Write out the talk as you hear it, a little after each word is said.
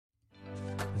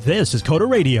This is Coda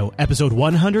Radio, episode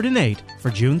 108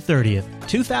 for June 30th,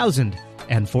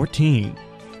 2014.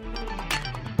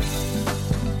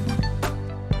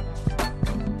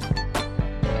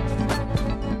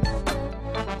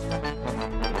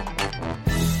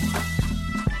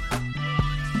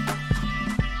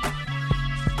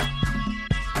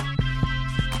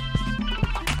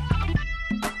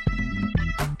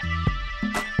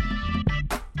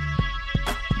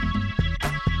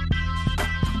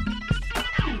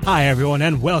 Hi, everyone,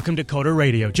 and welcome to Coda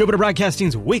Radio, Jupiter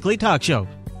Broadcasting's weekly talk show,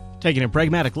 taking a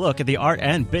pragmatic look at the art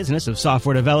and business of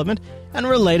software development and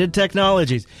related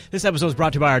technologies. This episode is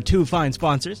brought to you by our two fine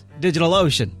sponsors,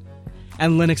 DigitalOcean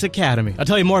and Linux Academy. I'll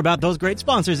tell you more about those great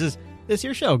sponsors as this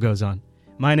year's show goes on.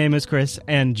 My name is Chris,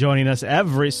 and joining us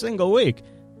every single week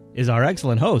is our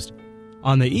excellent host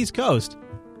on the East Coast,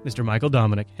 Mr. Michael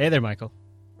Dominic. Hey there, Michael.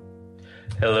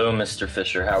 Hello, Mr.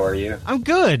 Fisher. How are you? I'm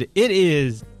good.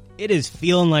 It is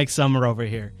feeling like summer over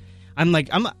here. I'm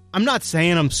not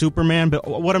saying I'm Superman, but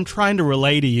what I'm trying to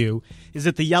relay to you is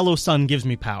that the yellow sun gives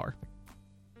me power.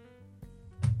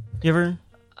 You ever?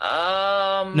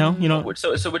 No, you know.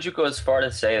 So would you go as far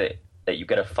to say that you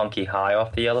get a funky high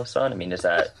off the yellow sun? I mean, is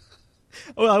that?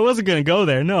 Well, I wasn't gonna go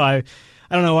there. No, I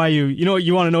don't know why you know what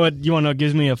you want to know what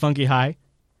gives me a funky high?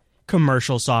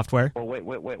 Commercial software. Well,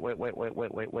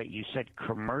 wait. You said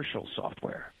commercial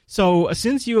software. So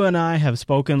since you and I have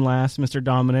spoken last, Mr.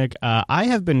 Dominic, I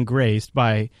have been graced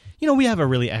by, we have a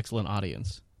really excellent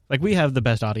audience. Like, we have the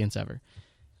best audience ever.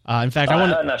 In fact,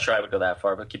 I'm not sure I would go that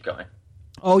far, but keep going.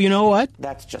 Oh, you know what?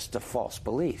 That's just a false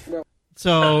belief. No.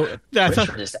 So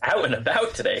Richard is out and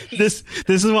about today. This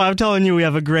is why I'm telling you we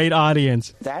have a great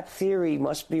audience. That theory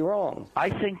must be wrong. I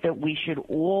think that we should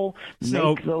all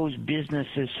make those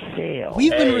businesses fail.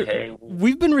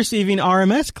 We've been receiving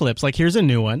RMS clips. Like, here's a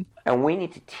new one. And we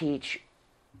need to teach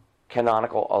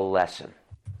Canonical a lesson.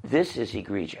 This is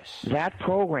egregious. That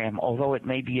program, although it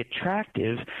may be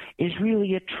attractive, is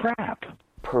really a trap.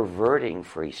 Perverting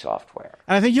free software.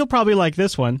 And I think you'll probably like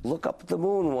this one. Look up at the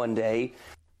moon one day.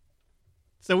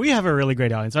 So we have a really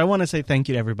great audience. I want to say thank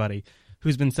you to everybody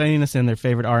who's been sending us in their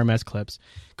favorite RMS clips.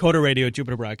 Coda Radio at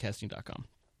JupiterBroadcasting.com.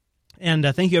 And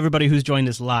thank you everybody who's joined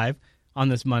us live on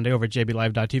this Monday over at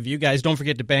jblive.tv. You guys don't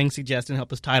forget to bang, suggest, and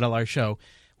help us title our show.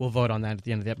 We'll vote on that at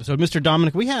the end of the episode. Mr.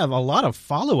 Dominic, we have a lot of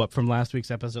follow-up from last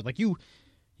week's episode. Like, you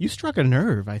struck a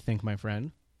nerve, I think, my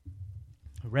friend.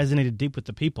 Resonated deep with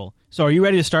the people. So are you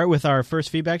ready to start with our first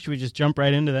feedback? Should we just jump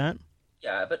right into that?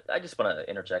 Yeah, but I just want to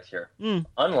interject here.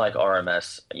 Unlike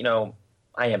RMS,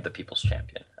 I am the people's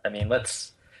champion. I mean,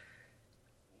 let's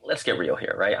get real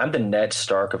here, right? I'm the Ned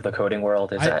Stark of the coding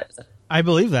world. I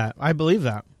believe that.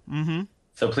 Mm-hmm.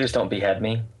 So please don't behead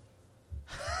me.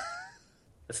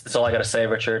 That's all I got to say,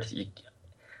 Richard.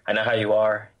 I know how you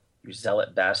are, you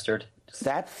zealot bastard.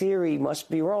 That theory must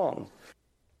be wrong.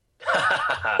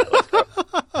 Let's go.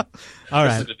 All right.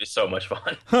 This is going to be so much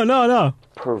fun. Oh, no.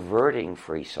 Perverting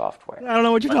free software. I don't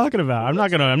know what you're talking about. I'm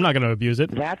not gonna abuse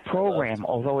it. That program,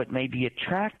 although it may be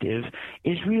attractive,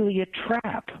 is really a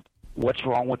trap. What's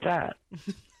wrong with that?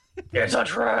 It's a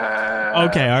trap.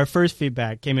 Okay, our first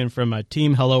feedback came in from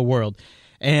Team Hello World.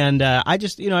 And I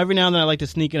just, every now and then I like to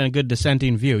sneak in a good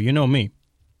dissenting view. You know me.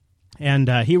 And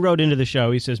he wrote into the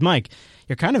show, he says, Mike,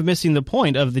 you're kind of missing the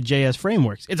point of the JS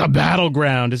frameworks. It's a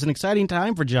battleground. It's an exciting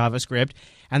time for JavaScript,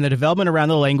 and the development around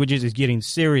the languages is getting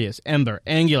serious. Ember,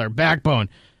 Angular, Backbone,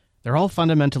 they're all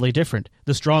fundamentally different.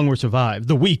 The strong will survive.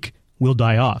 The weak will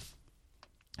die off.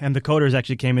 And the coders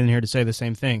actually came in here to say the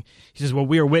same thing. He says, what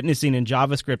we are witnessing in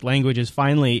JavaScript languages,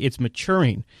 finally, it's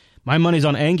maturing. My money's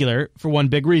on Angular for one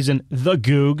big reason, the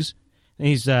Googs. And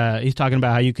he's talking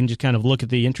about how you can just kind of look at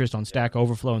the interest on Stack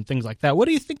Overflow and things like that. What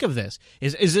do you think of this?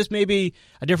 Is this maybe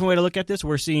a different way to look at this?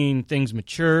 We're seeing things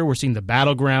mature. We're seeing the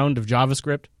battleground of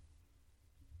JavaScript.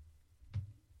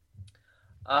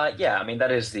 Yeah, I mean, that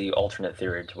is the alternate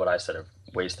theory to what I said of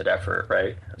wasted effort,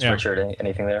 right? Yeah. Richard,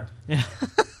 anything there? Yeah.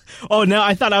 Oh, no,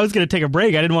 I thought I was going to take a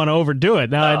break. I didn't want to overdo it.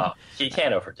 He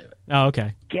can't overdo it. Oh,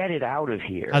 okay. Get it out of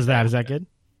here. How's that? Is that good?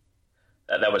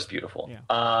 That was beautiful.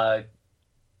 Yeah.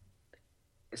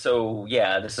 So,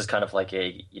 yeah, this is kind of like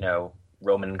a,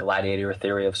 Roman gladiator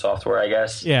theory of software, I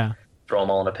guess. Yeah. Throw them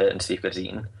all in a pit and see who gets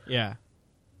eaten. Yeah.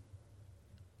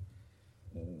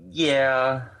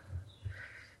 Yeah.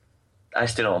 I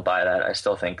still don't buy that. I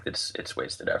still think it's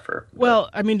wasted effort. Well,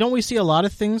 I mean, don't we see a lot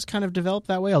of things kind of develop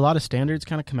that way? A lot of standards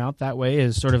kind of come out that way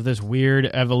as sort of this weird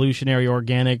evolutionary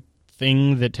organic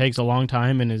thing that takes a long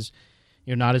time and is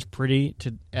not as pretty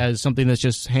as something that's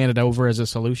just handed over as a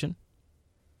solution?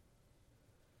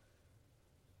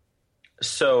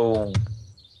 So,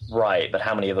 right, but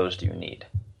how many of those do you need?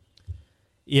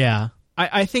 Yeah.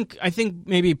 I think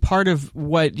maybe part of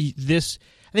what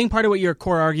your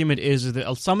core argument is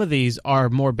that some of these are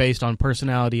more based on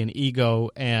personality and ego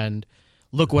and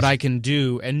look what I can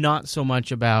do, and not so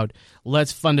much about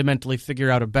let's fundamentally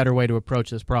figure out a better way to approach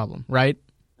this problem, right?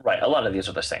 Right. A lot of these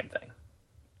are the same thing.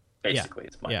 Basically,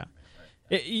 it's my... Yeah.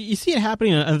 You see it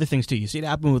happening on other things, too. You see it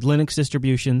happen with Linux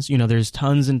distributions. There's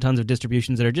tons and tons of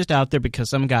distributions that are just out there because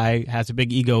some guy has a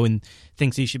big ego and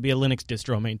thinks he should be a Linux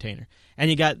distro maintainer.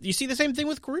 And you see the same thing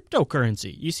with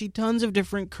cryptocurrency. You see tons of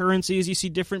different currencies. You see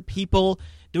different people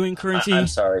doing currency. I'm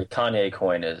sorry. Kanye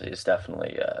coin is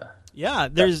definitely... yeah,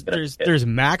 there's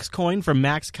Max coin from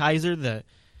Max Kaiser.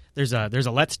 There's a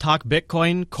Let's Talk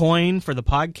Bitcoin coin for the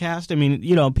podcast. I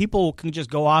mean, people can just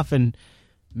go off and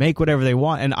make whatever they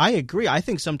want. And I agree. I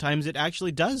think sometimes it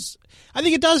actually does. I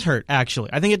think it does hurt, actually.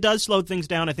 I think it does slow things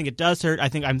down. I think it does hurt.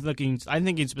 I'm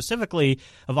thinking specifically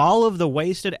of all of the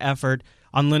wasted effort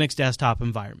on Linux desktop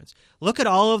environments. Look at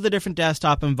all of the different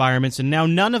desktop environments, and now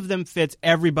none of them fits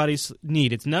everybody's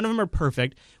need. None of them are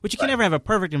perfect, which you can never have a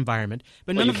perfect environment.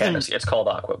 But none of them. It's called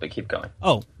Aqua, but keep going.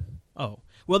 Oh.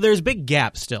 Well, there's big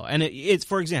gaps still. And it's,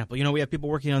 for example, we have people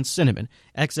working on Cinnamon,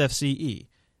 XFCE,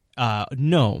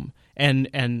 GNOME,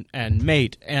 and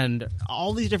Mate, and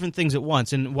all these different things at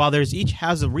once. And while each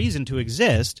has a reason to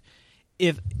exist,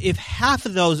 if half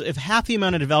the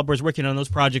amount of developers working on those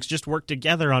projects just work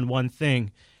together on one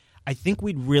thing, I think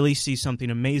we'd really see something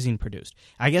amazing produced.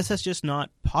 I guess that's just not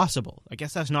possible. I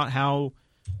guess that's not how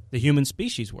the human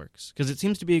species works, because it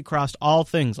seems to be across all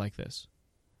things like this.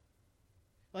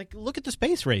 Like, look at the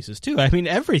space races, too. I mean,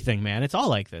 everything, man. It's all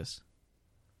like this.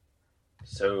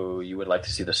 So you would like to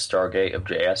see the Stargate of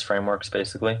JS frameworks,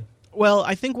 basically? Well,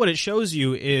 I think what it shows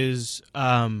you is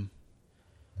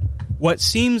what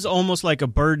seems almost like a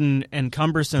burden and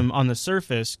cumbersome on the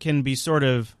surface can be sort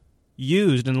of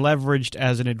used and leveraged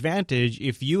as an advantage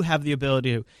if you have the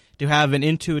ability to have an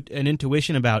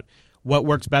intuition about what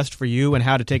works best for you and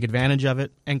how to take advantage of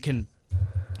it, and can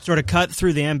sort of cut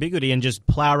through the ambiguity and just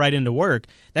plow right into work.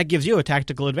 That gives you a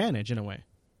tactical advantage in a way.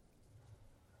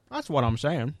 That's what I'm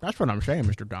saying.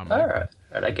 Mr. Dominic. All right.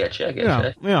 I get you.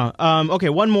 Yeah. Okay,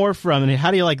 one more from, and how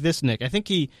do you like this, Nick? I think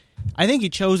he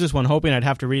chose this one hoping I'd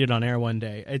have to read it on air one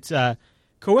day. It's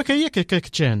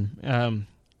Lykwydchyn.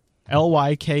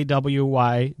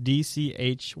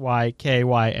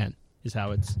 Lykwydchyn is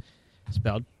how it's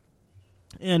spelled.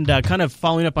 And kind of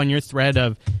following up on your thread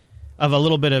of a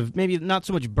little bit of maybe not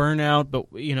so much burnout, but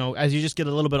as you just get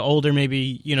a little bit older,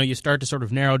 maybe you start to sort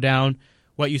of narrow down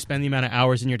what you spend the amount of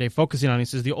hours in your day focusing on. He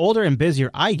says, the older and busier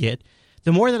I get,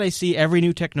 the more that I see every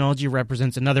new technology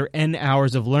represents another N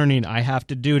hours of learning I have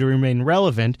to do to remain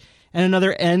relevant, and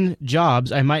another N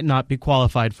jobs I might not be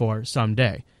qualified for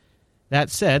someday. That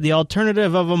said, the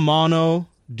alternative of a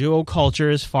mono-duo culture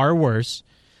is far worse.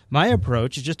 My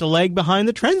approach is just a leg behind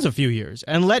the trends a few years,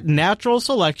 and let natural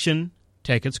selection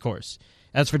take its course.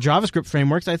 As for JavaScript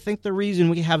frameworks, I think the reason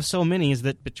we have so many is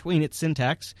that between its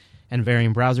syntax and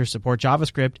varying browsers support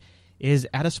JavaScript is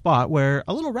at a spot where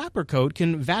a little wrapper code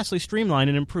can vastly streamline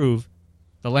and improve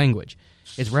the language.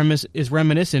 It's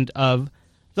reminiscent of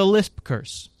the Lisp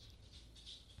curse.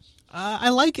 I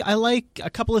like a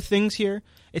couple of things here.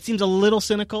 It seems a little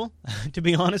cynical, to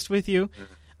be honest with you.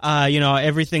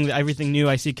 Everything new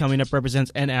I see coming up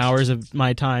represents N hours of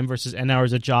my time versus N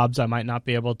hours of jobs I might not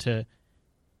be able to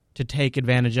take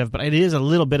advantage of. But it is a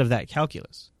little bit of that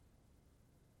calculus.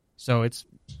 So it's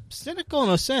cynical in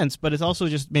a sense, but it's also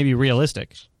just maybe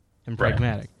realistic and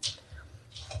pragmatic.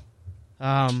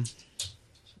 Right.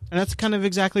 And that's kind of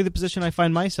exactly the position I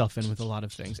find myself in with a lot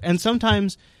of things. And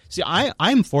sometimes,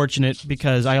 I'm fortunate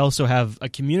because I also have a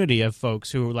community of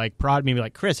folks who prod me,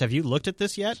 like, Chris, have you looked at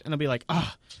this yet? And I'll be like,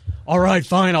 all right,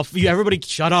 fine. Everybody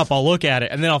shut up. I'll look at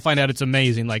it. And then I'll find out it's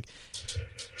amazing. Like,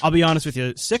 I'll be honest with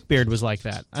you, Sickbeard was like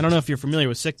that. I don't know if you're familiar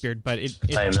with Sickbeard, but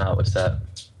I am not. What's that?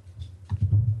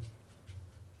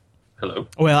 Hello?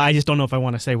 Well, I just don't know if I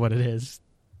want to say what it is.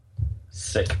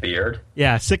 Sickbeard?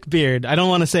 Yeah, Sickbeard. I don't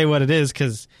want to say what it is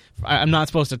because I'm not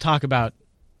supposed to talk about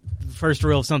the first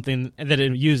rule of something that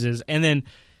it uses. And then,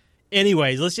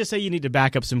 anyways, let's just say you need to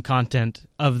back up some content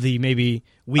of the maybe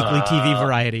weekly TV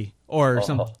variety or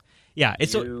something. Yeah,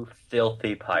 you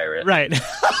filthy pirate. Right.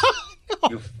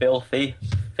 You filthy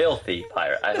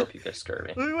pirate. I hope you get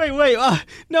scurvy. Wait.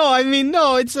 No, I mean,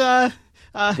 no, it's...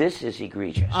 This is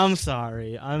egregious. I'm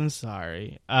sorry.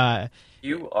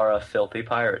 You are a filthy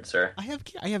pirate, sir. I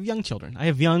have young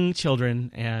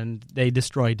children. And they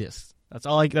destroy discs. That's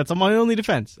my only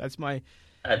defense. That's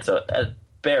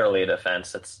barely a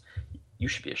defense. You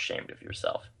should be ashamed of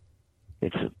yourself.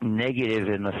 It's negative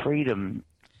in the freedom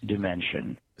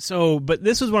dimension. But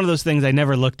this was one of those things I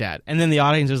never looked at. And then the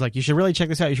audience was like, you should really check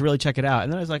this out. You should really check it out.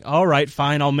 And then I was like, all right,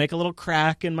 fine. I'll make a little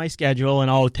crack in my schedule and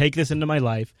I'll take this into my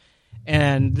life.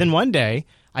 And then one day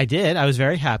I did. I was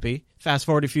very happy. Fast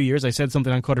forward a few years, I said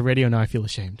something on Coder Radio. Now I feel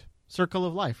ashamed. Circle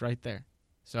of life right there.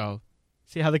 So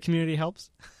see how the community helps?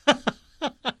 Move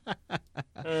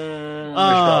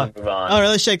on. All right,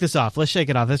 let's shake this off. Let's shake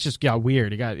it off. That's just got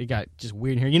weird. It got just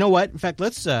weird here. You know what? In fact,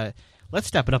 let's step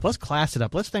it up. Let's class it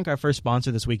up. Let's thank our first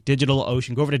sponsor this week,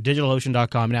 DigitalOcean. Go over to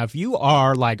DigitalOcean.com. Now, if you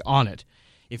are like on it,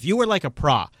 if you were like a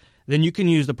pro, then you can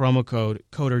use the promo code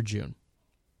CODERJUNE.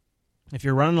 If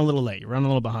you're running a little late, you're running a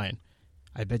little behind,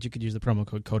 I bet you could use the promo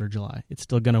code CODERJULY. It's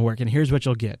still going to work. And here's what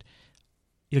you'll get.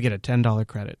 You'll get a $10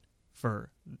 credit for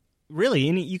really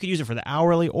you could use it for the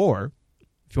hourly, or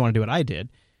if you want to do what I did,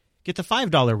 get the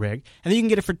 $5 rig, and then you can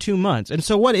get it for 2 months. And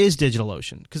so what is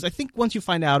DigitalOcean? Because I think once you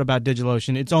find out about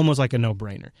DigitalOcean, it's almost like a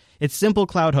no-brainer. It's simple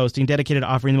cloud hosting dedicated to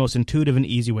offering the most intuitive and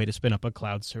easy way to spin up a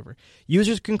cloud server.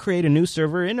 Users can create a new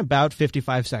server in about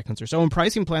 55 seconds or so, and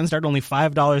pricing plans start only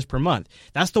 $5 per month.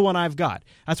 That's the one I've got.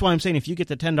 That's why I'm saying if you get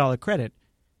the $10 credit,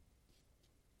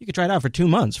 you can try it out for 2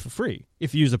 months for free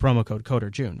if you use the promo code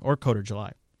CODERJUNE or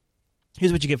CODERJULY.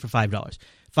 Here's what you get for $5.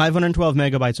 512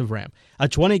 megabytes of RAM, a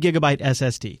 20 gigabyte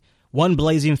SSD, one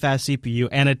blazing fast CPU,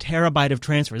 and a terabyte of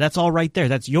transfer. That's all right there.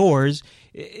 That's yours.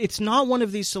 It's not one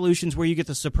of these solutions where you get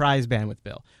the surprise bandwidth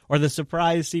bill or the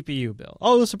surprise CPU bill.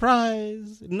 Oh,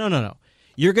 surprise. No.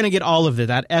 You're going to get all of it.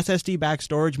 That SSD-backed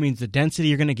storage means the density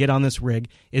you're going to get on this rig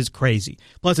is crazy.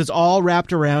 Plus, it's all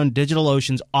wrapped around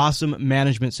DigitalOcean's awesome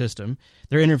management system.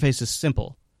 Their interface is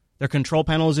simple. Their control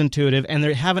panel is intuitive, and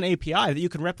they have an API that you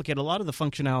can replicate a lot of the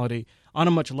functionality on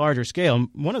a much larger scale.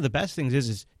 One of the best things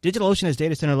is DigitalOcean has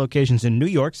data center locations in New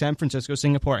York, San Francisco,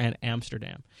 Singapore, and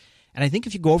Amsterdam. And I think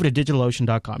if you go over to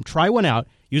DigitalOcean.com, try one out,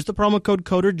 use the promo code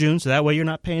CODERJUNE, so that way you're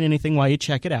not paying anything while you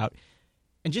check it out,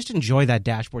 and just enjoy that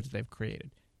dashboard that they've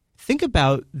created. Think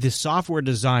about the software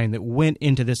design that went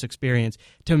into this experience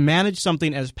to manage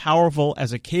something as powerful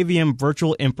as a KVM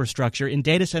virtual infrastructure in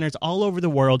data centers all over the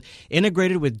world,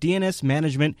 integrated with DNS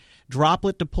management,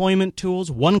 droplet deployment tools,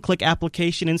 one-click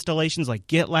application installations like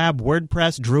GitLab,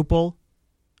 WordPress, Drupal,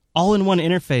 all in one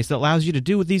interface that allows you to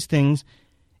do these things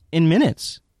in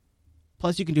minutes.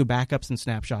 Plus, you can do backups and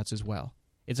snapshots as well.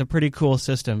 It's a pretty cool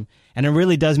system, and it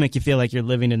really does make you feel like you're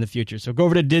living in the future. So go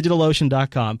over to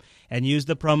DigitalOcean.com and use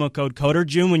the promo code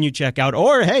CODERJUNE when you check out.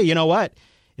 Or, hey, you know what?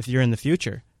 If you're in the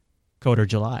future,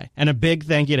 CODERJULY. And a big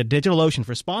thank you to DigitalOcean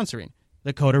for sponsoring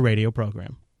the Coder Radio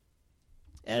program.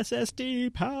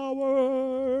 SSD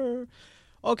power.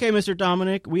 Okay, Mr.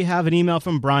 Dominic, we have an email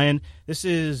from Brian. This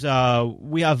is,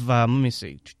 we have, let me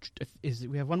see.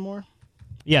 We have one more?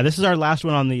 Yeah, this is our last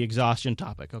one on the exhaustion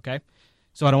topic, okay?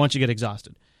 So I don't want you to get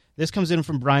exhausted. This comes in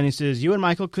from Brian. He says, you and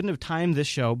Michael couldn't have timed this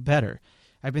show better.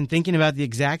 I've been thinking about the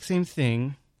exact same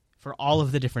thing for all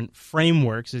of the different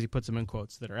frameworks, as he puts them in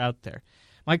quotes, that are out there.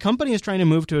 My company is trying to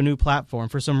move to a new platform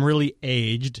for some really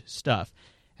aged stuff.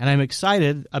 And I'm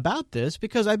excited about this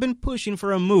because I've been pushing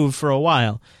for a move for a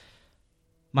while.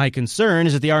 My concern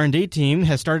is that the R&D team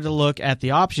has started to look at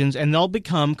the options, and they'll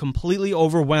become completely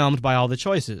overwhelmed by all the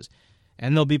choices.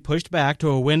 And they'll be pushed back to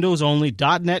a Windows-only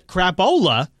 .NET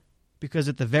crapola because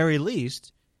at the very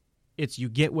least, it's you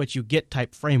get what you get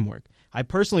type framework. I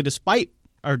personally despise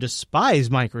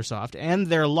Microsoft and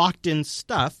their locked-in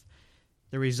stuff.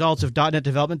 The results of .NET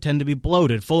development tend to be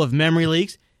bloated, full of memory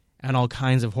leaks, and all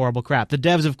kinds of horrible crap. The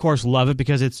devs, of course, love it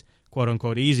because it's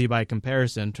quote-unquote easy by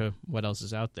comparison to what else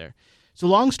is out there. So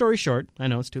long story short, I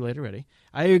know it's too late already,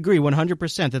 I agree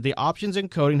 100% that the options in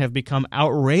coding have become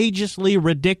outrageously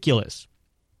ridiculous.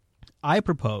 I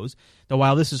propose that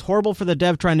while this is horrible for the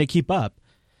dev trying to keep up,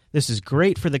 this is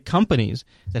great for the companies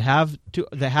that have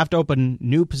to open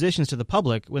new positions to the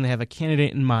public when they have a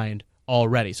candidate in mind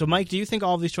already. So, Mike, do you think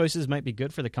all of these choices might be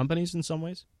good for the companies in some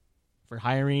ways, for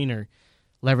hiring or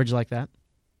leverage like that?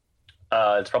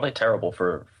 It's probably terrible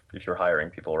for if you're hiring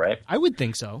people, right? I would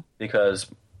think so. Because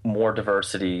more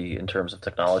diversity in terms of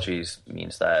technologies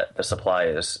means that the supply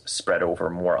is spread over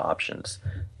more options.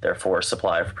 Therefore,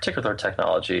 supply for particular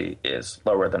technology is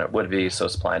lower than it would be, so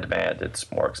supply and demand,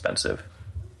 it's more expensive.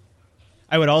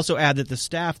 I would also add that the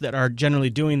staff that are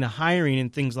generally doing the hiring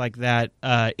and things like that,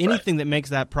 anything that makes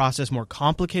that process more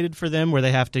complicated for them, where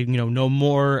they have to know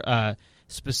more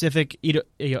specific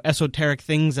esoteric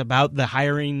things about the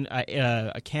hiring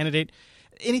a candidate,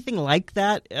 anything like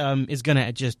that is going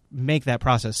to just make that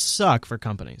process suck for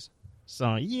companies.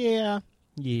 So, yeah.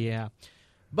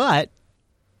 But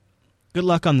good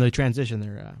luck on the transition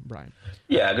there, Brian.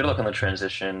 Yeah, good luck on the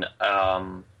transition.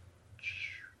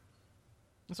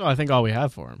 That's all I think all we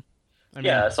have for him.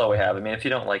 Yeah, that's all we have. I mean, if you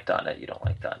don't like .NET, you don't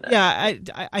like .NET. Yeah,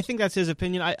 I think that's his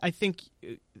opinion. I think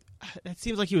it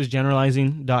seems like he was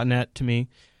generalizing .NET to me.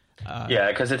 Yeah,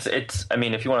 because it's. I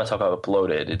mean, if you want to talk about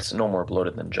bloated, it's no more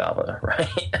bloated than Java, right?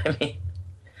 I mean,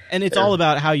 and it's all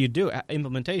about how you do it,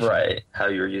 implementation, right? How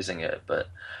you're using it, but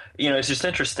it's just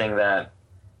interesting that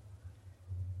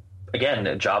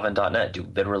again, Java and .NET do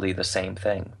literally the same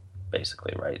thing,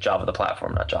 basically, right? Java the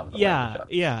platform, not Java the language.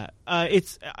 Yeah. I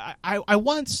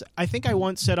think I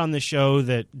once said on the show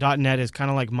that .NET is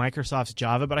kind of like Microsoft's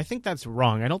Java, but I think that's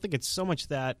wrong. I don't think it's so much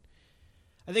that.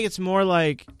 I think it's more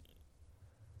like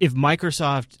if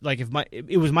Microsoft,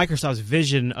 it was Microsoft's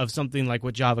vision of something like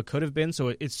what Java could have been.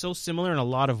 So it's so similar in a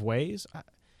lot of ways.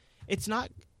 It's not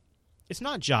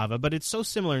Java, but it's so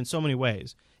similar in so many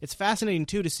ways. It's fascinating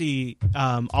too to see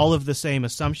all of the same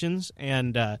assumptions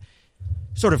and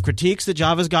sort of critiques that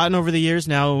Java's gotten over the years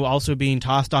now also being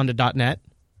tossed onto .NET.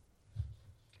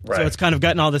 Right. So it's kind of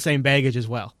gotten all the same baggage as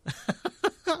well,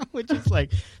 which is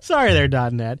like, sorry there,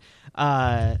 .NET.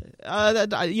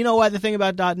 You know what the thing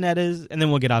about .NET is, and then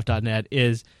we'll get off .NET,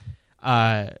 is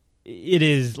it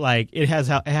is like it has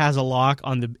a lock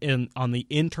on the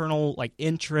internal like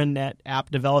intranet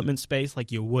app development space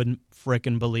like you wouldn't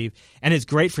frickin' believe, and it's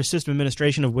great for system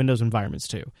administration of Windows environments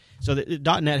too. So the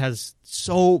 .NET has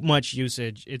so much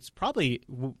usage. It's probably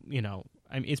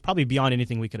it's probably beyond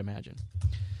anything we could imagine.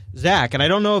 Zach, and I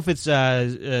don't know if it's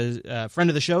a friend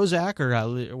of the show, Zach, or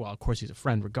well, of course he's a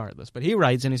friend regardless. But he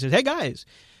writes and he says, "Hey guys,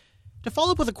 to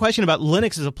follow up with a question about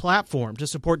Linux as a platform to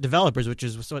support developers, which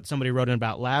is what somebody wrote in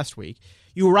about last week,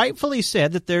 you rightfully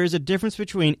said that there is a difference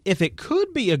between if it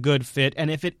could be a good fit and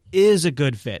if it is a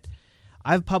good fit.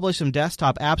 I've published some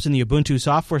desktop apps in the Ubuntu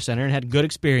Software Center and had good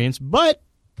experience, but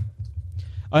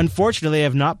unfortunately I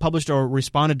have not published or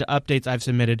responded to updates I've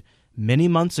submitted many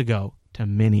months ago to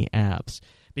many apps.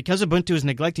 Because Ubuntu is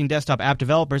neglecting desktop app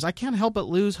developers, I can't help but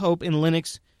lose hope in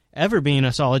Linux ever being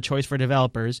a solid choice for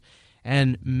developers,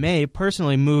 and may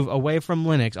personally move away from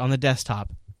Linux on the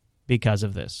desktop because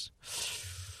of this."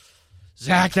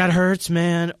 Zach, that hurts,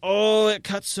 man. Oh, it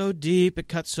cuts so deep.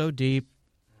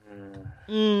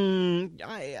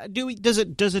 Does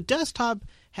a desktop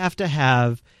have to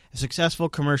have a successful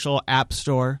commercial app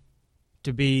store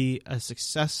to be a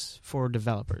success for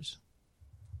developers?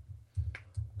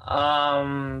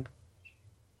 I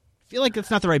feel like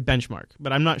that's not the right benchmark,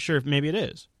 but I'm not sure if maybe it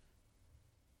is.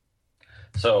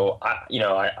 So,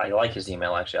 I like his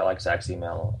email, actually. I like Zach's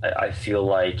email. I feel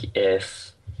like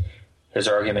if his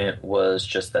argument was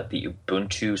just that the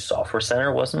Ubuntu Software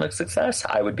Center wasn't a success,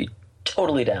 I would be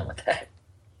totally down with that.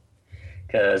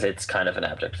 Because it's kind of an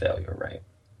abject failure, right?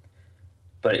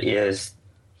 But is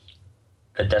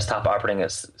the desktop operating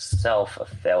itself a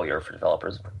failure for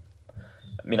developers? I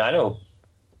mean,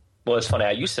 well, it's funny.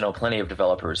 I used to know plenty of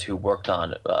developers who worked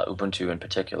on Ubuntu in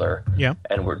particular,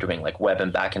 and were doing like web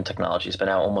and backend technologies. But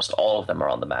now almost all of them are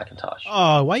on the Macintosh.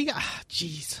 Oh, why you got?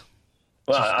 Jeez.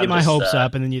 Well, get my hopes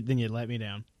up, and then you let me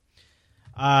down.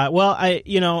 Well, I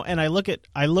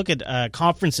look at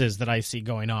conferences that I see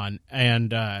going on,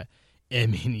 and I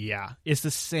mean, yeah, it's the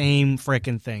same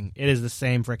frickin' thing. It is the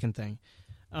same frickin' thing,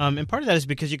 and part of that is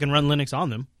because you can run Linux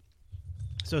on them.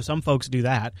 So some folks do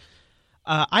that.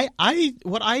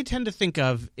 What I tend to think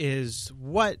of is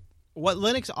what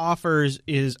Linux offers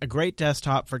is a great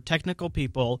desktop for technical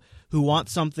people who want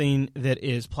something that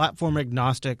is platform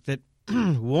agnostic, that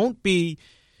isn't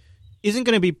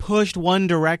going to be pushed one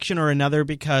direction or another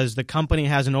because the company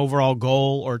has an overall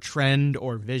goal or trend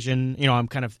or vision. I'm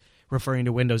kind of referring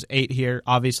to Windows 8 here,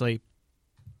 obviously.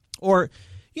 Or,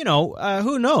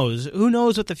 who knows? Who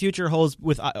knows what the future holds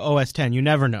with OS X? You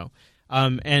never know.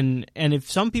 And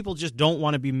if some people just don't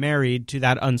want to be married to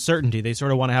that uncertainty, they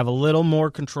sort of want to have a little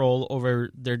more control over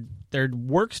their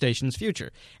workstation's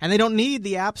future. And they don't need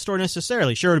the App Store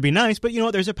necessarily. Sure, it'd be nice, but you know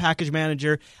what? There's a package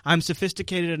manager. I'm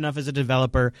sophisticated enough as a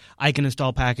developer. I can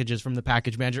install packages from the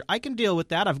package manager. I can deal with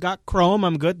that. I've got Chrome.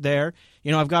 I'm good there.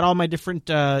 I've got all my different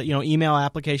email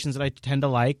applications that I tend to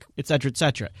like, et cetera, et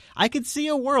cetera. I could see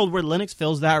a world where Linux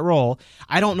fills that role.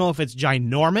 I don't know if it's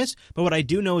ginormous, but what I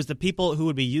do know is the people who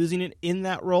would be using it in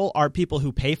that role are people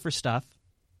who pay for stuff.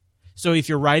 So if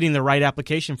you're writing the right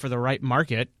application for the right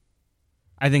market,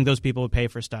 I think those people would pay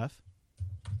for stuff.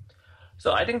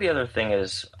 So I think the other thing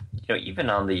is, even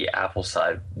on the Apple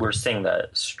side, we're seeing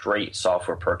that straight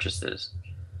software purchases,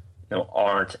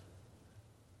 aren't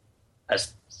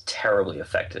as terribly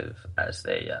effective as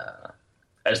they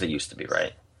used to be,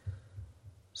 right?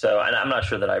 So, and I'm not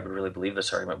sure that I would really believe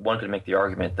this argument. One could make the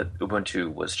argument that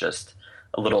Ubuntu was just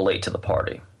a little late to the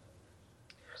party,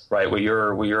 right? Where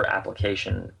your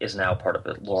application is now part of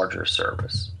a larger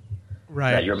service.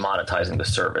 Right. That you're monetizing the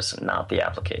service and not the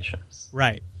application.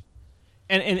 Right.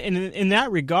 And in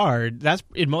that regard, that's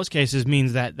in most cases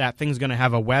means that thing's going to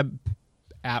have a web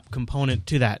app component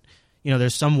to that.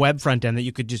 There's some web front end that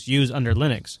you could just use under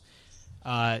Linux.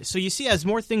 So you see, as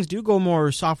more things do go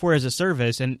more software as a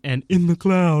service and in the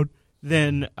cloud,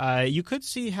 then you could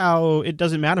see how it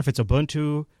doesn't matter if it's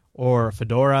Ubuntu or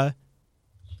Fedora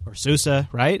or SUSE,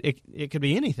 right? It could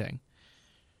be anything.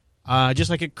 Just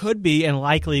like it could be and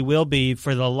likely will be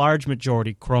for the large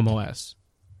majority Chrome OS.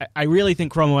 I really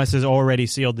think Chrome OS has already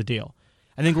sealed the deal.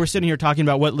 I think we're sitting here talking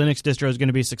about what Linux distro is going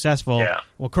to be successful. Yeah.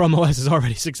 Well, Chrome OS is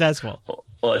already successful.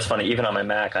 Well, it's funny. Even on my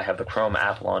Mac, I have the Chrome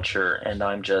app launcher, and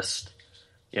I'm just,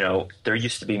 there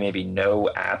used to be maybe no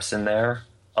apps in there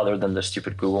other than the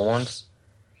stupid Google ones.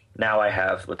 Now I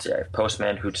have, I have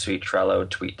Postman, Hootsuite, Trello,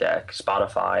 TweetDeck,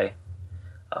 Spotify,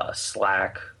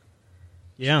 Slack,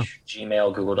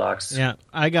 Gmail, Google Docs. Yeah,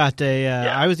 I got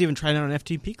I was even trying out an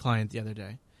FTP client the other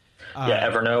day.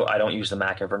 Evernote. I don't use the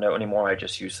Mac Evernote anymore. I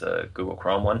just use the Google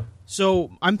Chrome one.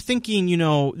 So I'm thinking,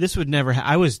 this would never.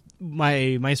 I was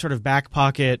my sort of back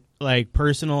pocket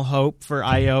personal hope for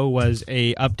I/O was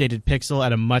a updated Pixel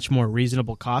at a much more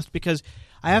reasonable cost, because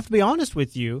I have to be honest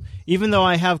with you. Even though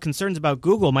I have concerns about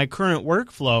Google, my current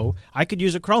workflow, I could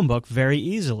use a Chromebook very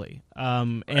easily.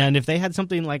 And if they had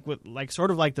something like the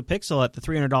Pixel at the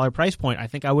 $300 price point, I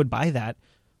think I would buy that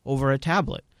over a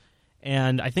tablet.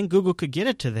 And I think Google could get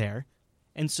it to there.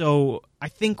 And so I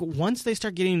think once they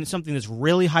start getting something that's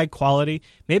really high quality,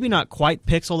 maybe not quite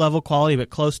Pixel level quality,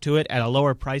 but close to it at a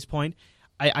lower price point,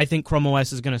 I think Chrome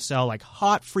OS is going to sell like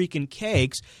hot freaking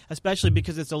cakes, especially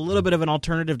because it's a little bit of an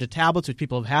alternative to tablets, which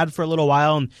people have had for a little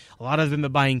while. And a lot of them are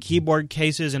buying keyboard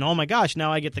cases. And oh my gosh,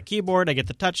 now I get the keyboard, I get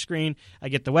the touchscreen, I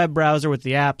get the web browser with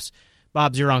the apps.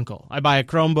 Bob's your uncle. I buy a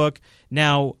Chromebook.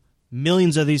 Now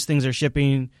millions of these things are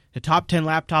shipping. The top 10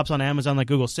 laptops on Amazon, like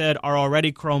Google said, are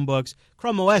already Chromebooks.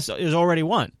 Chrome OS is already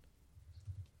one.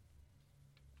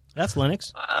 That's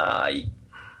Linux.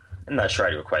 I'm not sure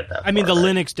I do quite that. I mean, the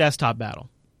Linux desktop battle.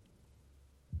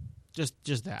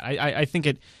 Just that. I think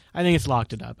it's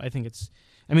locked it up. I think it's.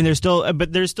 I mean, there's still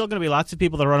going to be lots of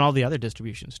people that run all the other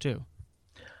distributions too.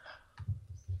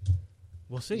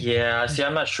 We'll see. Yeah. See,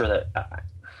 I'm not sure that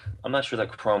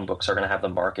Chromebooks are going to have the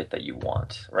market that you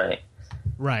want, right?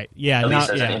 Right. Yeah. At least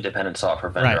as an independent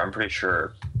software vendor, right. I'm pretty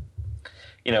sure.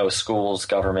 Schools,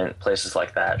 government, places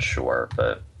like that, sure,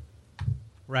 but.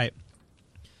 Right.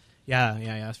 Yeah.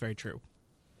 That's very true.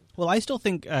 Well, I still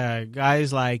think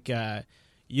guys like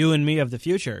you and me of the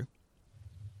future,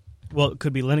 well, it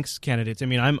could be Linux candidates. I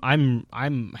mean,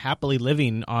 I'm happily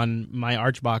living on my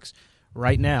Archbox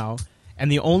right now,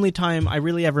 and the only time I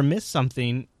really ever miss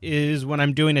something is when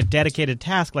I'm doing a dedicated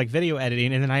task like video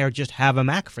editing, and then I just have a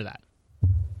Mac for that.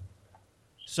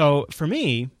 So for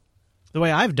me, the way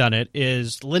I've done it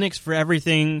is Linux for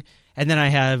everything, and then I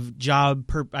have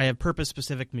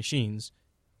purpose-specific machines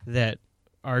that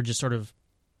are just sort of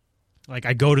like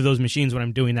I go to those machines when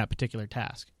I'm doing that particular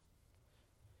task.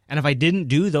 And if I didn't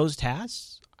do those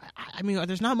tasks, I mean,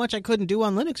 there's not much I couldn't do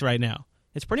on Linux right now.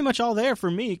 It's pretty much all there for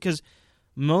me because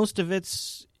most of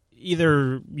it's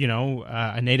either,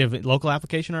 a native local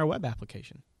application or a web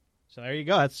application. So there you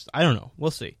go. I don't know.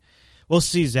 We'll see. We'll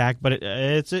see, Zach, but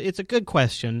it's a good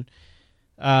question.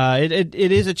 It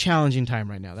is a challenging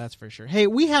time right now, that's for sure. Hey,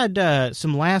 we had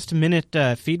some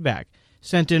last-minute feedback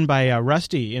sent in by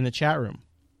Rusty in the chat room,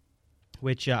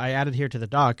 which I added here to the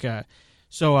doc.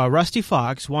 So Rusty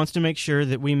Fox wants to make sure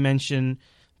that we mention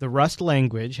the Rust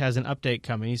language has an update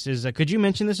coming. He says, could you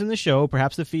mention this in the show,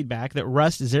 perhaps the feedback, that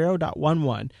Rust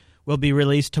 0.11 will be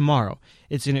released tomorrow.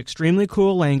 It's an extremely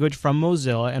cool language from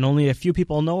Mozilla, and only a few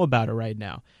people know about it right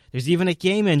now. There's even a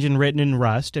game engine written in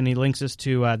Rust, and he links us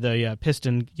to the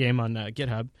Piston game on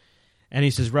GitHub. And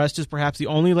he says, Rust is perhaps the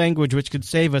only language which could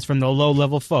save us from the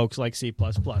low-level folks like C++.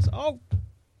 Oh.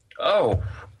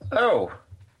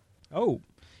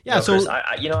 Yeah, no, so... Chris,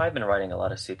 I've been writing a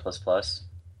lot of C++.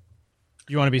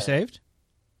 You want to be saved?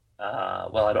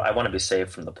 Well, I want to be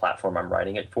saved from the platform I'm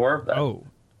writing it for. But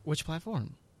which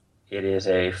platform? It is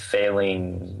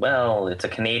it's a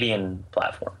Canadian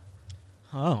platform.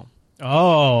 Yeah.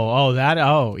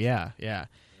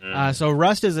 So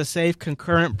Rust is a safe,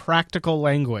 concurrent, practical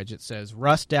language. It says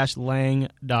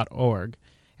rust-lang.org,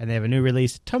 and they have a new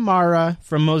release tomorrow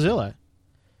from Mozilla.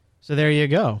 So there you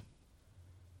go.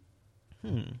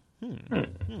 I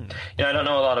don't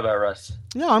know a lot about Rust.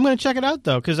 No, I'm going to check it out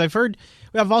though, because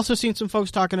I've also seen some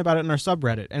folks talking about it in our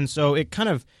subreddit, and so it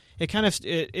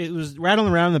was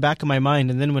rattling around in the back of my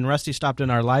mind. And then when Rusty stopped in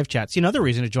our live chat, see, another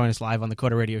reason to join us live on the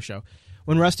Coda Radio Show.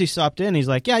 when Rusty stopped in, he's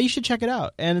like, yeah, you should check it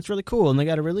out. And it's really cool. And they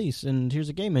got a release. And here's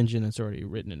a game engine that's already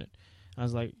written in it. I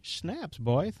was like, snaps,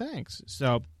 boy. Thanks.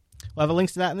 So we'll have a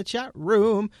link to that in the chat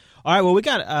room. All right, well, we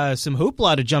got some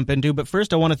hoopla to jump into, but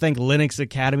first I want to thank Linux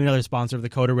Academy, another sponsor of the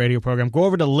Coder Radio program. Go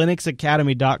over to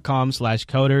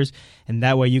linuxacademy.com/coders, and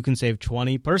that way you can save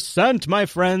 20%, my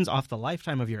friends, off the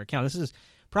lifetime of your account. This is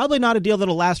probably not a deal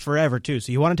that'll last forever, too,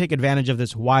 so you want to take advantage of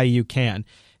this while you can,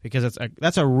 because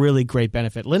that's a really great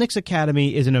benefit. Linux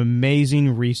Academy is an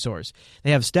amazing resource.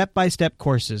 They have step-by-step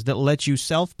courses that let you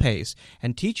self-pace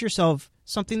and teach yourself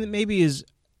something that maybe is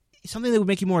something that would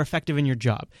make you more effective in your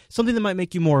job, something that might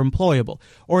make you more employable,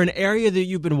 or an area that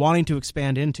you've been wanting to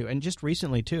expand into. And just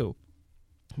recently, too,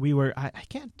 we were, on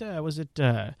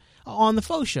the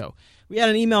Faux Show. We had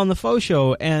an email on the Faux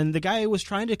Show, and the guy was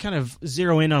trying to kind of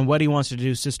zero in on what he wants to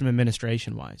do system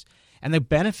administration-wise. And the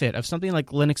benefit of something like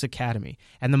Linux Academy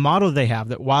and the model they have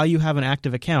that while you have an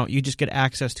active account, you just get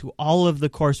access to all of the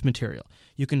course material.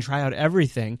 You can try out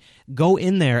everything, go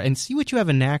in there and see what you have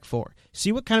a knack for.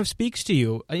 See what kind of speaks to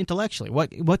you intellectually,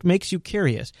 what makes you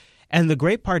curious. And the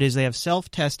great part is they have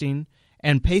self-testing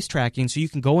and pace tracking, so you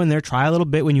can go in there, try a little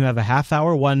bit when you have a half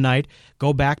hour one night,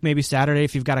 go back maybe Saturday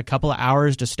if you've got a couple of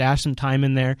hours to stash some time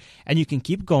in there, and you can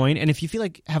keep going. And if you feel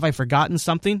like, have I forgotten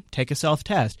something, take a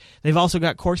self-test. They've also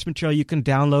got course material you can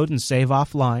download and save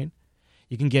offline.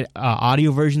 You can get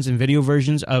audio versions and video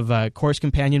versions of course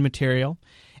companion material.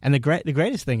 And the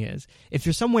greatest thing is, if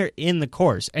you're somewhere in the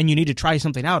course and you need to try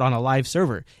something out on a live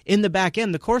server, in the back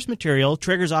end, the course material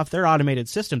triggers off their automated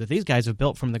system that these guys have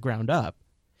built from the ground up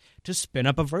to spin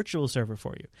up a virtual server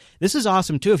for you. This is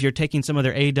awesome, too, if you're taking some of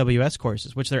their AWS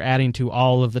courses, which they're adding to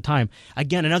all of the time.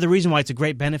 Again, another reason why it's a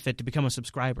great benefit to become a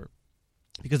subscriber,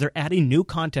 because they're adding new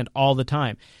content all the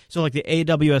time. So like the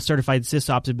AWS Certified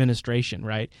SysOps Administration,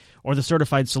 right? Or the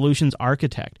Certified Solutions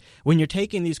Architect. When you're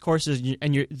taking these courses,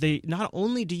 and not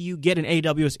only do you get an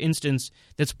AWS instance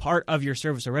that's part of your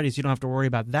service already, so you don't have to worry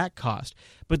about that cost,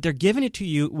 but they're giving it to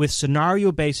you with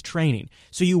scenario-based training.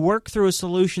 So you work through a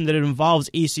solution that involves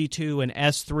EC2 and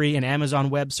S3 and Amazon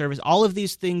Web Service, all of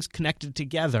these things connected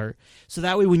together. So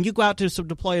that way when you go out to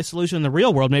deploy a solution in the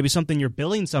real world, maybe something you're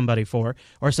billing somebody for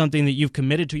or something that you've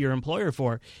committed to your employer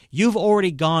for, you've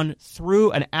already gone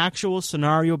through an actual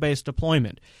scenario-based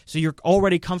deployment. So you're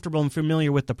already comfortable and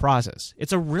familiar with the process.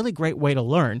 It's a really great way to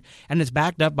learn, and it's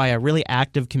backed up by a really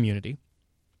active community.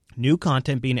 New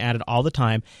content being added all the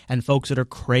time, and folks that are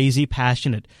crazy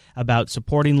passionate about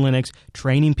supporting Linux,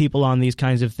 training people on these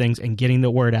kinds of things, and getting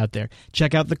the word out there.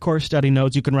 Check out the course study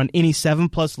notes. You can run any 7+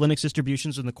 Linux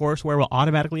distributions, and the courseware will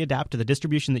automatically adapt to the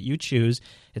distribution that you choose.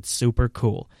 It's super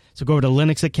cool. So go over to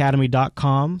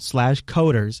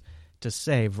linuxacademy.com/coders to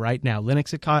save right now.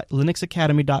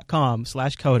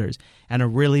 linuxacademy.com/coders. And a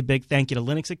really big thank you to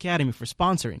Linux Academy for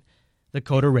sponsoring the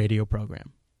Coder Radio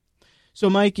program. So,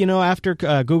 Mike, after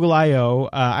Google I/O,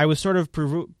 I was sort of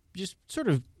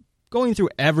going through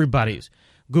everybody's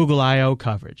Google I/O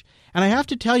coverage. And I have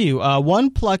to tell you,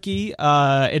 one plucky,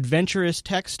 adventurous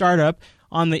tech startup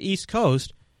on the East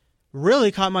Coast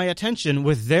really caught my attention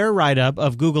with their write-up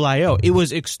of Google I/O. It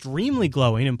was extremely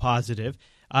glowing and positive.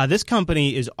 This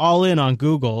company is all in on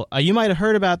Google. You might have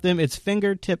heard about them. It's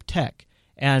Fingertip Tech.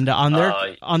 And on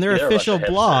their official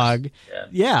blog,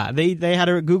 they had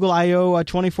a Google I/O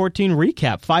 2014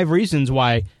 recap. 5 reasons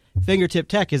why Fingertip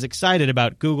Tech is excited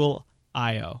about Google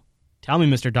I/O. Tell me,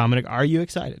 Mr. Dominic, are you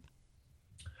excited?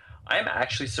 I'm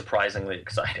actually surprisingly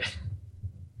excited.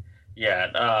 We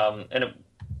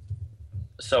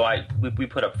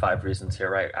put up 5 reasons here,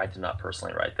 right? I did not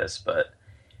personally write this, but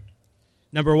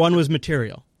number 1 was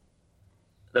material.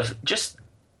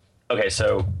 Okay,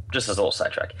 so just as a little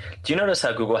sidetrack, do you notice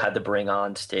how Google had to bring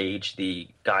on stage the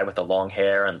guy with the long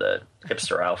hair and the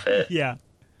hipster outfit? Yeah.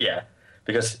 Yeah,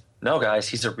 because, no, guys,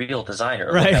 he's a real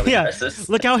designer. Right, Look how he dresses.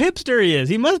 Look how hipster he is.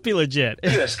 He must be legit.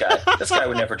 Look at this guy. This guy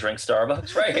would never drink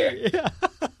Starbucks right here. Yeah.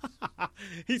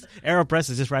 AeroPress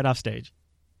is just right off stage.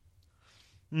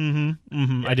 Yes.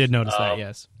 I did notice that,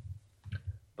 yes.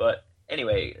 But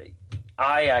anyway,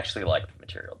 I actually like the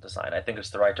material design. I think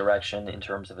it's the right direction in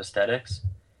terms of aesthetics.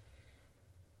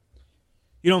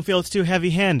 You don't feel it's too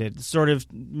heavy-handed? It sort of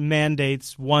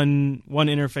mandates one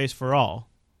interface for all.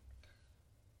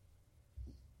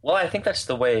 Well, I think that's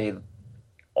the way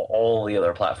all the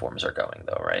other platforms are going,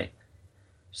 though, right?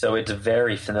 So it's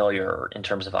very familiar in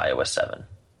terms of iOS 7.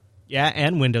 Yeah,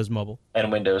 and Windows Mobile.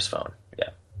 And Windows Phone, yeah.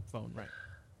 Phone, right.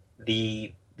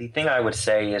 The thing I would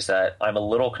say is that I'm a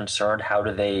little concerned, how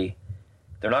do they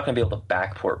they're not going to be able to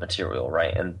backport material,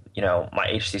 right? And my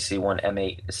HTC One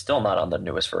M8 is still not on the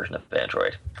newest version of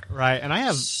Android. Right, and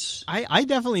I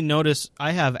definitely notice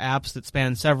I have apps that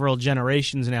span several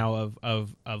generations now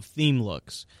of theme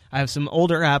looks. I have some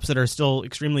older apps that are still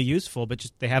extremely useful, but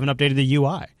just they haven't updated the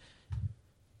UI.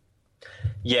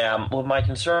 Yeah, well, my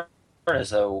concern is,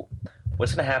 though,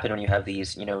 what's going to happen when you have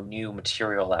these, new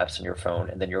material apps on your phone,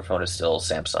 and then your phone is still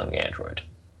Samsung Android?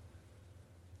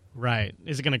 Right.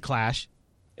 Is it going to clash?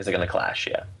 Is it going to clash?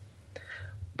 Yeah.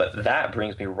 But that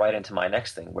brings me right into my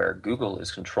next thing, where Google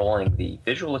is controlling the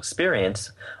visual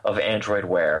experience of Android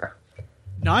Wear.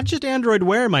 Not just Android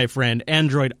Wear, my friend.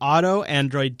 Android Auto,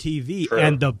 Android TV, True.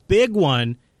 and the big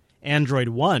one, Android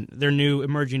One, their new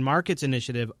emerging markets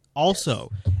initiative.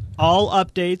 Also, all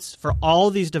updates for all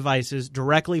these devices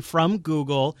directly from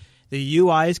Google. The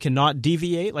UIs cannot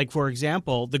deviate. Like, for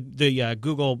example, the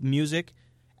Google Music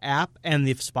app and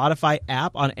the Spotify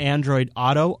app on Android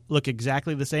Auto look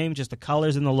exactly the same, just the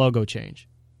colors and the logo change.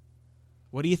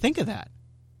 What do you think of that?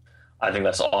 I think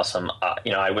that's awesome.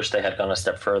 I wish they had gone a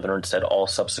step further and said all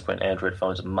subsequent Android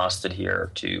phones must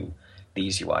adhere to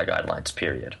these UI guidelines,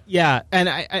 period. Yeah, and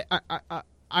I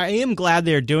am glad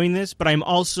they're doing this, but I'm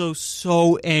also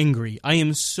so angry. I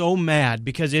am so mad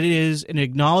because it is an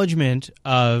acknowledgement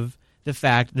of the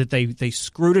fact that they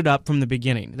screwed it up from the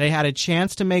beginning. They had a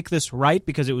chance to make this right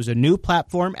because it was a new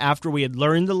platform after we had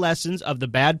learned the lessons of the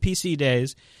bad PC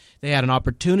days. They had an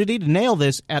opportunity to nail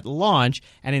this at launch,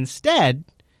 and instead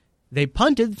they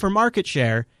punted for market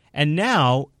share. And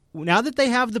now that they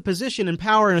have the position and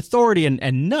power and authority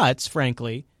and nuts,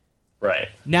 frankly, right,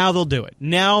 now they'll do it.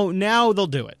 Now they'll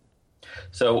do it.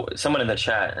 So someone in the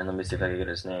chat, and let me see if I can get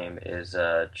his name, is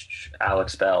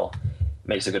Alex Bell,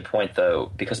 makes a good point,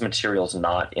 though. Because material's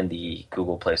not in the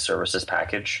Google Play Services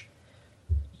package,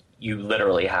 you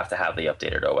literally have to have the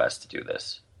updated OS to do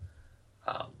this.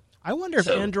 I wonder if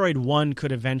Android One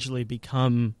could eventually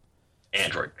become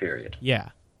Android, period. Yeah.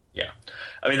 Yeah.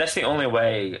 I mean, that's the only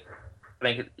way.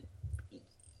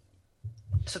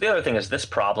 So the other thing is, this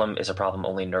problem is a problem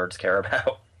only nerds care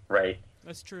about, right?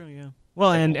 That's true, yeah.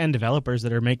 Well, and developers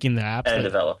that are making the apps. And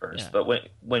developers. Yeah. But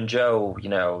when Joe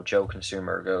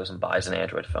Consumer goes and buys an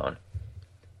Android phone,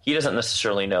 he doesn't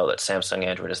necessarily know that Samsung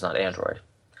Android is not Android.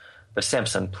 But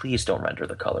Samsung, please don't render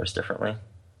the colors differently.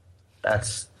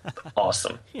 That's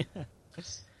awesome.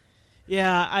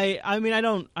 Yeah,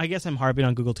 I guess I'm harping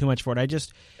on Google too much for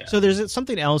it. So there's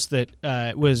something else that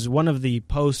was one of the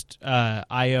post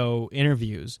I/O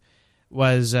interviews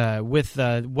was with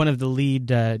one of the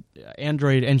lead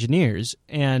Android engineers,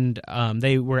 and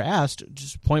they were asked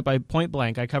just point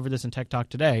blank. I covered this in Tech Talk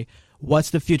today. What's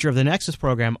the future of the Nexus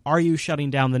program? Are you shutting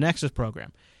down the Nexus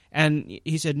program? And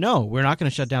he said, no, we're not going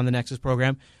to shut down the Nexus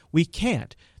program. We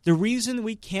can't. The reason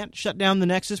we can't shut down the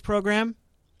Nexus program,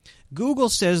 Google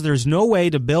says there's no way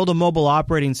to build a mobile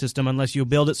operating system unless you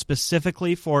build it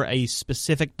specifically for a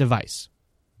specific device.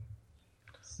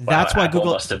 That's why Apple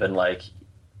Google must have been like,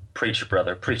 preach,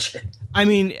 brother, preach it. I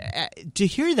mean, to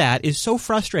hear that is so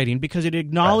frustrating because it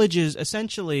acknowledges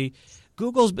essentially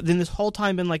Google's been this whole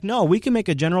time been like, no, we can make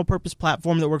a general purpose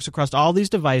platform that works across all these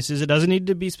devices. It doesn't need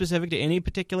to be specific to any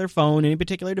particular phone, any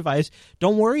particular device.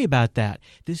 Don't worry about that.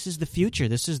 This is the future.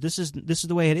 This is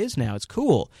the way it is now. It's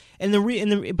cool.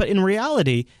 But in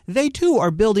reality, they too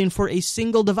are building for a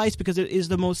single device because it is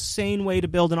the most sane way to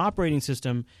build an operating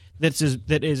system that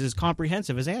is as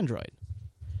comprehensive as Android.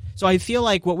 So I feel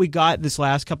like what we got this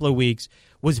last couple of weeks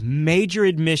was major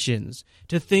admissions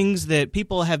to things that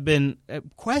people have been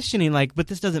questioning, like, but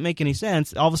this doesn't make any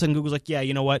sense. All of a sudden, Google's like, yeah,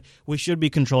 you know what? We should be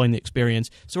controlling the experience,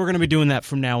 so we're going to be doing that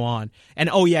from now on. And,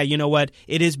 oh, yeah, you know what?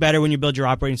 It is better when you build your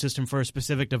operating system for a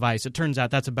specific device. It turns out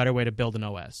that's a better way to build an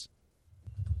OS.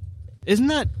 Isn't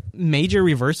that major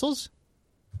reversals?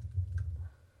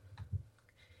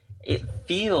 It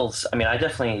feels, I mean, I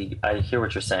hear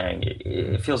what you're saying.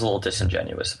 It feels a little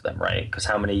disingenuous of them, right? Because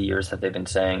how many years have they been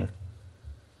saying,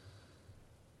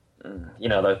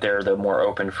 that they're the more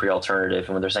open, free alternative,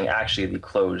 and when they're saying actually the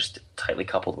closed, tightly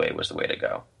coupled way was the way to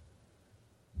go.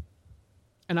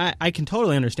 And I can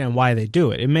totally understand why they do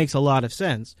it. It makes a lot of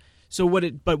sense. So what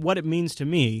it means to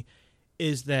me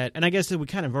is that, and I guess that we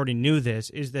kind of already knew this,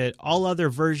 is that all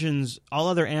other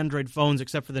Android phones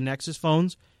except for the Nexus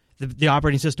phones, the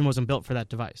operating system wasn't built for that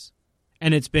device,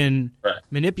 and it's been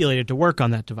manipulated to work on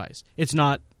that device. It's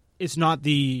not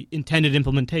the intended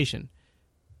implementation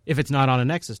if it's not on a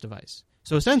Nexus device.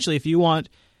 So essentially, if you want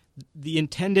the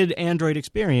intended Android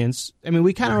experience, I mean,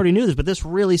 we kind of already knew this, but this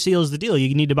really seals the deal.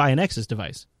 You need to buy a Nexus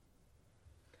device.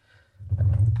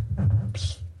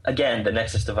 Again, the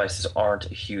Nexus devices aren't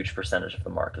a huge percentage of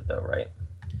the market, though, right?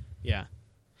 Yeah.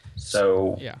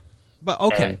 So yeah, but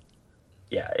okay. And,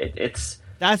 yeah, it's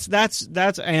that's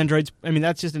Android's. I mean,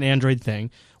 that's just an Android thing.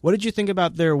 What did you think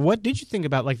about What did you think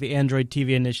about like the Android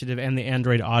TV initiative and the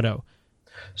Android Auto?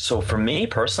 So for me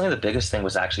personally, the biggest thing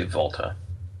was actually Volta.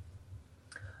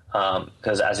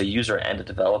 Because as a user and a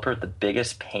developer, the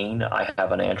biggest pain I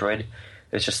have on Android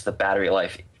is just the battery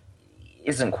life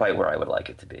isn't quite where I would like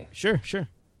it to be. Sure.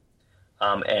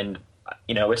 And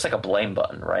it's like a blame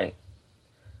button, right?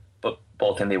 But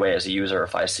both in the way as a user,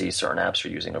 if I see certain apps are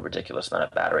using a ridiculous amount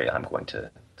of battery, I'm going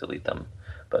to delete them.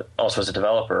 But also as a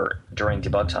developer, during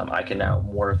debug time, I can now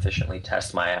more efficiently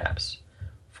test my apps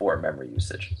for memory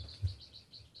usage.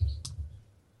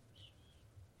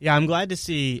 Yeah, I'm glad to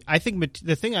see. I think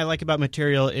the thing I like about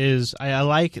Material is I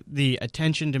like the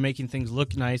attention to making things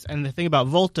look nice. And the thing about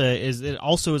Volta is it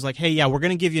also is like, hey, yeah, we're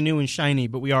going to give you new and shiny,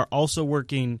 but we are also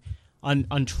working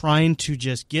on trying to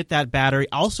just get that battery.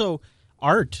 Also,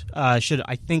 art should,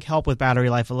 I think, help with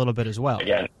battery life a little bit as well.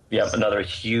 Again, yeah, another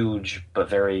huge but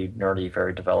very nerdy,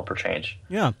 very developer change.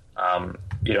 Yeah.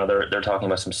 They're talking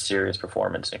about some serious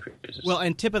performance increases. Well,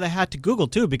 and tip of the hat to Google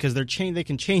too, because they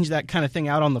can change that kind of thing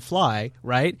out on the fly,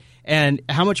 right? And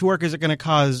how much work is it going to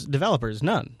cause developers?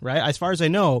 None, right? As far as I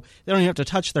know, they don't even have to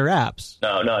touch their apps.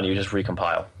 No, and you just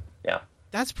recompile. Yeah,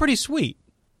 that's pretty sweet.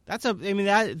 I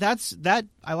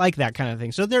like that kind of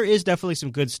thing. So there is definitely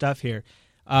some good stuff here.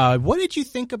 What did you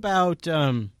think about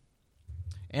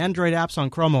Android apps on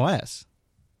Chrome OS?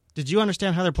 Did you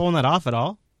understand how they're pulling that off at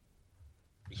all?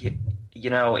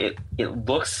 It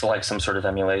looks like some sort of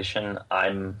emulation.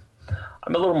 I'm a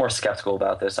little more skeptical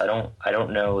about this. I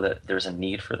don't know that there's a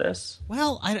need for this.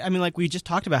 Well, I mean, like we just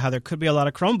talked about how there could be a lot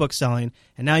of Chromebooks selling,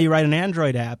 and now you write an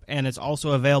Android app, and it's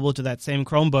also available to that same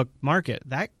Chromebook market.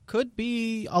 That could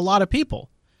be a lot of people.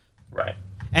 Right.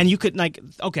 And you could,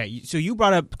 so you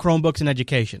brought up Chromebooks in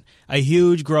education, a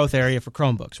huge growth area for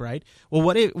Chromebooks, right? Well,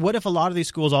 what if a lot of these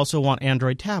schools also want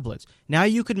Android tablets? Now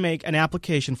you could make an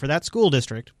application for that school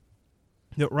district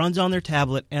that runs on their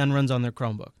tablet and runs on their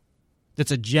Chromebook.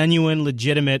 That's a genuine,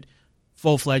 legitimate,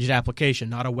 full-fledged application,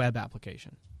 not a web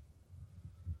application.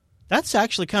 That's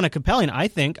actually kind of compelling, I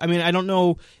think. I mean, I don't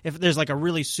know if there's like a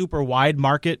really super wide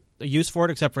market use for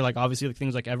it, except for like obviously like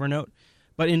things like Evernote.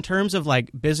 But in terms of like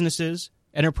businesses,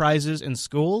 enterprises, and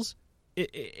schools,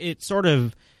 it sort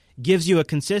of gives you a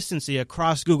consistency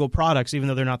across Google products, even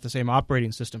though they're not the same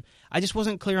operating system. I just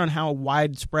wasn't clear on how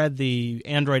widespread the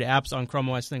Android apps on Chrome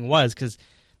OS thing was, because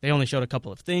they only showed a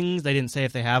couple of things. They didn't say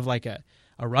if they have like a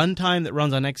runtime that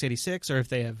runs on x86 or if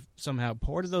they have somehow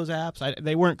ported those apps.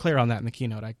 They weren't clear on that in the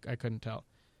keynote. I couldn't tell.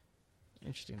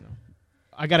 Interesting, though.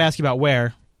 I got to ask you about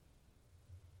Wear.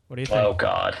 What do you think? Oh,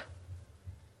 God.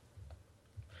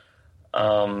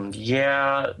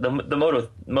 Yeah, the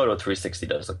Moto 360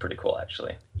 does look pretty cool,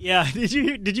 actually. Yeah, did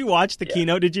you watch the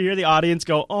keynote? Did you hear the audience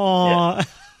go, "Aw,"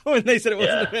 when they said it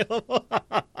wasn't available?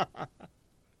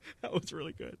 That was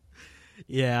really good.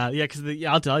 Yeah, because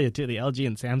I'll tell you too, the LG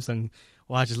and Samsung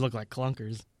watches look like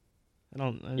clunkers.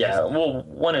 Well,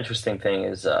 one interesting thing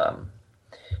is,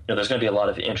 there's going to be a lot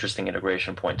of interesting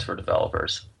integration points for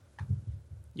developers.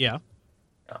 Yeah.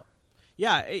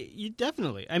 Yeah, you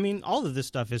definitely. I mean, all of this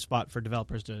stuff is spot for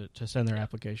developers to send their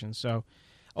applications. So,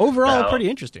 overall, pretty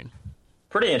interesting.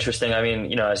 Pretty interesting. I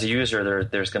mean, as a user,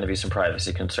 there's going to be some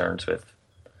privacy concerns with,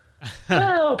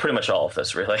 pretty much all of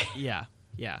this, really. Yeah,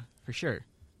 for sure.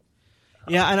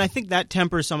 Yeah, and I think that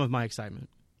tempers some of my excitement.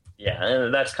 Yeah,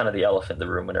 and that's kind of the elephant in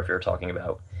the room whenever you're talking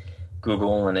about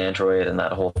Google and Android and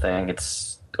that whole thing.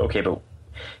 It's okay, but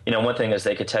one thing is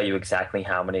they could tell you exactly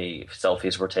how many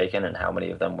selfies were taken and how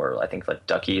many of them were, I think, like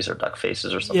duckies or duck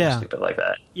faces or something stupid like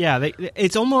that. Yeah, it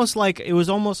was almost like a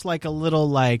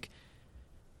little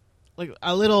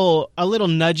a little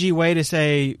nudgy way to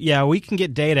say, yeah, we can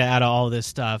get data out of all this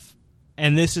stuff,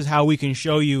 and this is how we can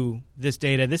show you this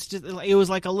data. It was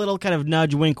like a little kind of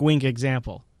nudge, wink, wink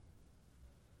example.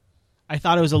 I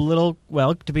thought it was a little,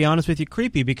 well, to be honest with you,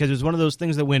 creepy, because it was one of those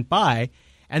things that went by.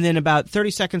 And then about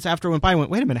 30 seconds after it went by, I went,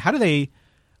 wait a minute, how do they...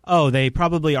 Oh, they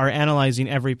probably are analyzing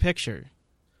every picture.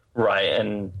 Right,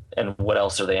 and what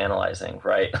else are they analyzing,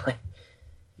 right?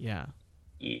 Yeah.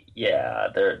 Yeah,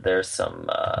 there's some...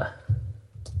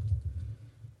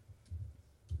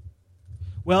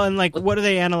 Well, and like, what do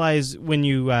they analyze when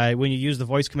you use the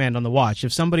voice command on the watch?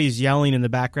 If somebody's yelling in the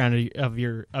background of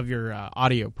your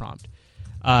audio prompt,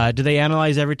 do they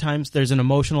analyze every time there's an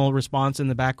emotional response in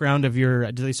the background of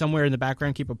your? Do they somewhere in the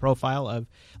background keep a profile of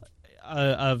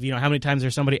how many times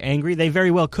there's somebody angry? They very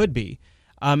well could be.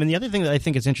 And the other thing that I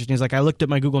think is interesting is, like, I looked at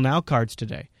my Google Now cards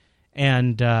today,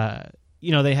 and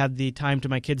they had the time to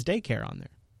my kids' daycare on there,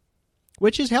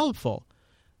 which is helpful.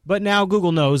 But now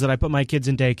Google knows that I put my kids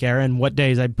in daycare and what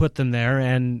days I put them there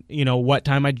and, what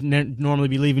time I'd normally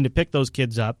be leaving to pick those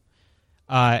kids up.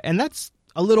 And that's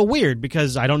a little weird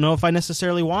because I don't know if I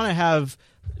necessarily want to have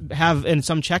in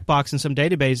some checkbox in some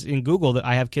database in Google that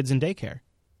I have kids in daycare.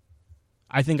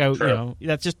 I think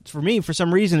that's just, for me, for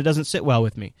some reason, it doesn't sit well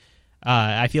with me.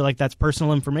 I feel like that's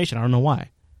personal information. I don't know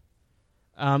why.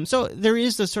 So there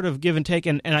is this sort of give and take,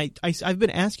 and I've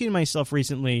been asking myself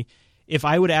recently if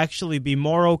I would actually be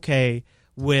more okay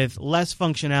with less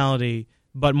functionality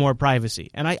but more privacy.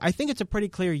 And I think it's a pretty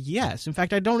clear yes. In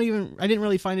fact, I didn't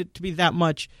really find it to be that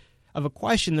much of a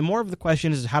question. The more of the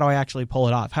question is, how do I actually pull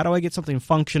it off? How do I get something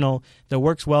functional that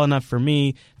works well enough for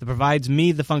me, that provides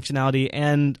me the functionality,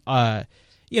 and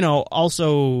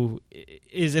also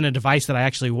is in a device that I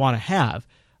actually want to have?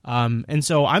 And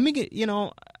so I'm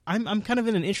kind of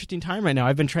in an interesting time right now.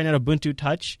 I've been trying out Ubuntu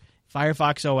Touch,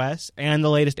 Firefox OS, and the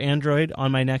latest Android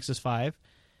on my Nexus 5,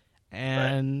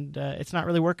 and it's not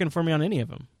really working for me on any of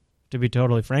them, to be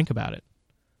totally frank about it.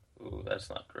 Ooh, that's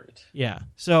not great. Yeah,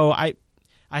 so I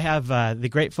have the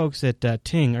great folks at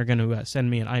Ting are going to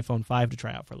send me an iPhone 5 to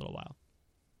try out for a little while.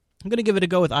 I'm going to give it a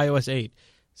go with iOS 8,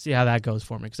 see how that goes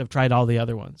for me, because I've tried all the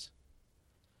other ones.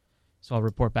 So I'll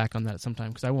report back on that at some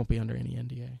time, because I won't be under any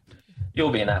NDA.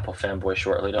 You'll be an Apple fanboy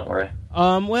shortly, don't worry.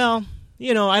 Well,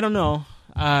 I don't know.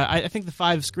 I think the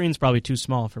 5 screen's probably too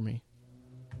small for me.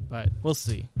 But we'll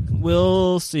see.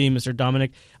 We'll see, Mr.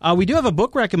 Dominic. We do have a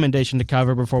book recommendation to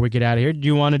cover before we get out of here. Do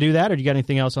you want to do that, or do you got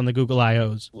anything else on the Google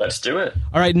I.O.s? Let's do it.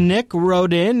 All right, Nick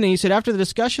wrote in, and he said, after the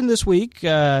discussion this week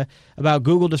about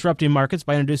Google disrupting markets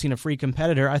by introducing a free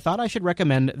competitor, I thought I should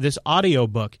recommend this audio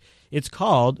book. It's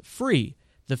called Free,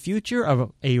 The Future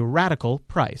of a Radical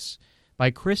Price,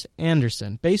 by Chris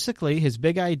Anderson. Basically, his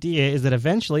big idea is that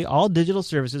eventually all digital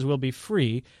services will be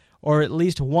free, or at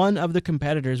least one of the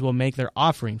competitors will make their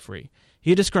offering free.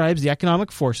 He describes the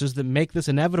economic forces that make this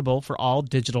inevitable for all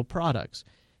digital products.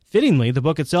 Fittingly, the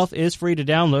book itself is free to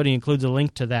download. He includes a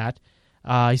link to that.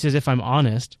 He says, if I'm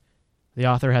honest, the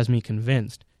author has me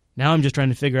convinced. Now I'm just trying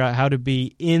to figure out how to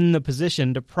be in the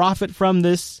position to profit from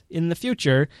this in the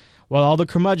future while all the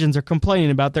curmudgeons are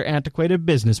complaining about their antiquated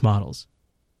business models.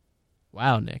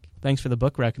 Wow, Nick. Thanks for the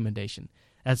book recommendation.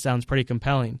 That sounds pretty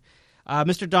compelling.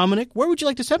 Mr. Dominic, where would you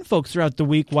like to send folks throughout the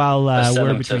week while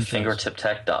we're between shows?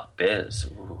 fingertiptech.biz.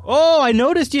 Oh, I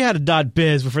noticed you had a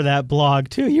 .biz for that blog,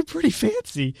 too. You're pretty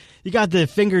fancy. You got the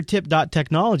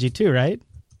fingertip.technology, too, right?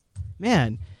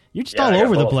 Man, you're just all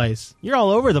over the place. You're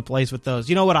all over the place with those.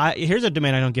 You know what? Here's a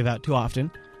domain I don't give out too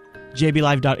often.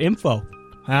 jblive.info.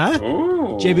 Huh?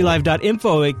 Ooh.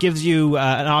 jblive.info. It gives you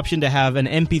an option to have an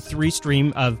MP3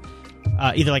 stream of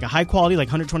either like a high quality, like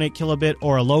 128 kilobit,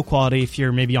 or a low quality if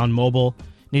you're maybe on mobile,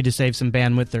 need to save some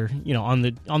bandwidth, or on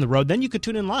the road. Then you could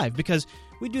tune in live, because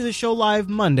we do the show live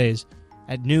Mondays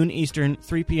at noon Eastern,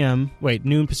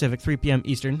 noon Pacific, 3 p.m.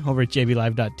 Eastern over at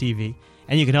jblive.tv.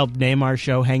 And you can help name our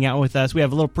show, hang out with us. We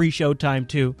have a little pre-show time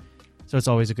too, so it's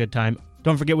always a good time.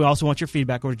 Don't forget, we also want your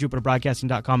feedback over to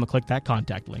jupiterbroadcasting.com and click that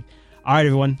contact link. All right,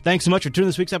 everyone. Thanks so much for tuning in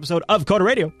this week's episode of Coder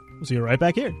Radio. We'll see you right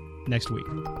back here next week.